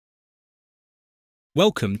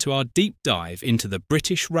Welcome to our deep dive into the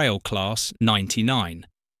British Rail Class 99,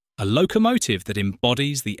 a locomotive that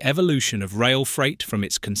embodies the evolution of rail freight from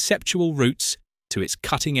its conceptual roots to its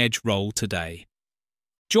cutting-edge role today.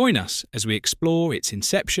 Join us as we explore its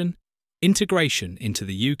inception, integration into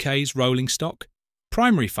the UK's rolling stock,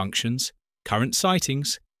 primary functions, current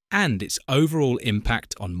sightings, and its overall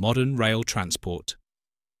impact on modern rail transport.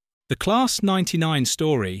 The Class 99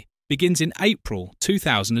 story begins in April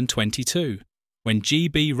 2022, when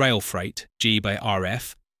GB Railfreight, GB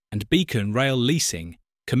RF, and Beacon Rail Leasing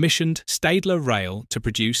commissioned Stadler Rail to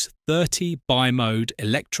produce 30 bi-mode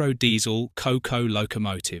electro-diesel CoCo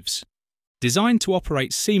locomotives. Designed to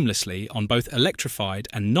operate seamlessly on both electrified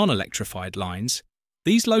and non-electrified lines,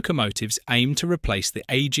 these locomotives aim to replace the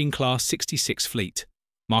ageing Class 66 fleet,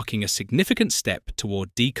 marking a significant step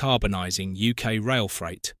toward decarbonising UK rail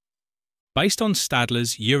freight. Based on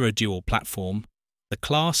Stadler's EuroDual platform, the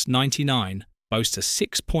Class 99 boasts a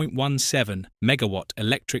 6.17 megawatt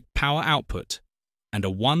electric power output and a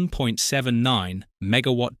 1.79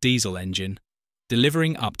 megawatt diesel engine,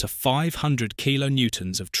 delivering up to 500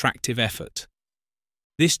 kilonewtons of tractive effort.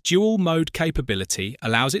 This dual-mode capability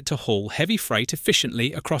allows it to haul heavy freight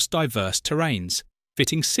efficiently across diverse terrains,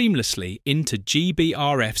 fitting seamlessly into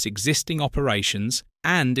GBRF's existing operations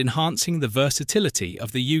and enhancing the versatility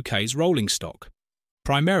of the UK's rolling stock.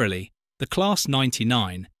 Primarily, the Class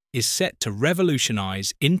 99 is set to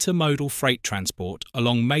revolutionise intermodal freight transport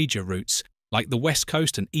along major routes like the West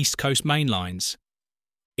Coast and East Coast main lines.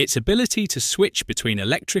 Its ability to switch between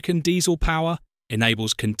electric and diesel power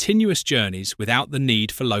enables continuous journeys without the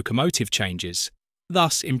need for locomotive changes,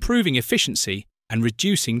 thus improving efficiency and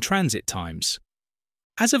reducing transit times.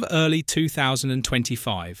 As of early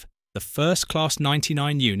 2025, the first Class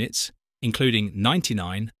 99 units, including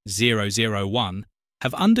 99001,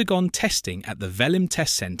 have undergone testing at the Velim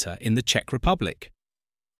Test Centre in the Czech Republic.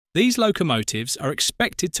 These locomotives are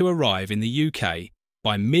expected to arrive in the UK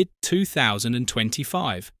by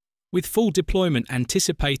mid-2025, with full deployment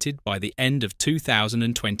anticipated by the end of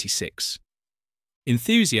 2026.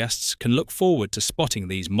 Enthusiasts can look forward to spotting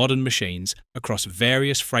these modern machines across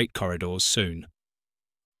various freight corridors soon.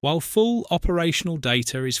 While full operational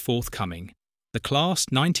data is forthcoming, the Class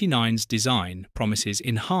 99's design promises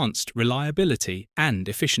enhanced reliability and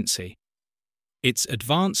efficiency. Its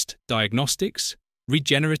advanced diagnostics,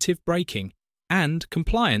 regenerative braking, and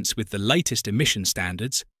compliance with the latest emission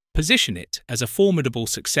standards position it as a formidable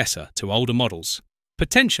successor to older models,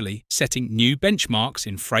 potentially setting new benchmarks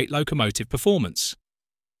in freight locomotive performance.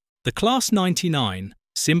 The Class 99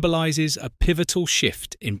 symbolises a pivotal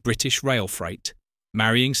shift in British rail freight,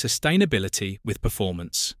 marrying sustainability with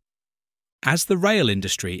performance. As the rail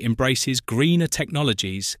industry embraces greener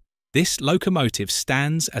technologies, this locomotive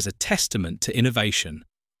stands as a testament to innovation,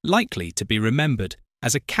 likely to be remembered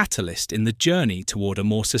as a catalyst in the journey toward a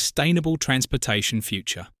more sustainable transportation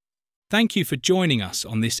future. Thank you for joining us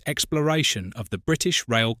on this exploration of the British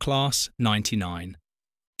Rail Class 99.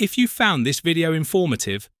 If you found this video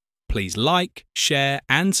informative, please like, share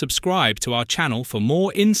and subscribe to our channel for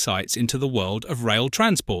more insights into the world of rail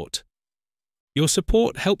transport. Your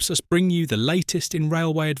support helps us bring you the latest in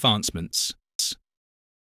railway advancements.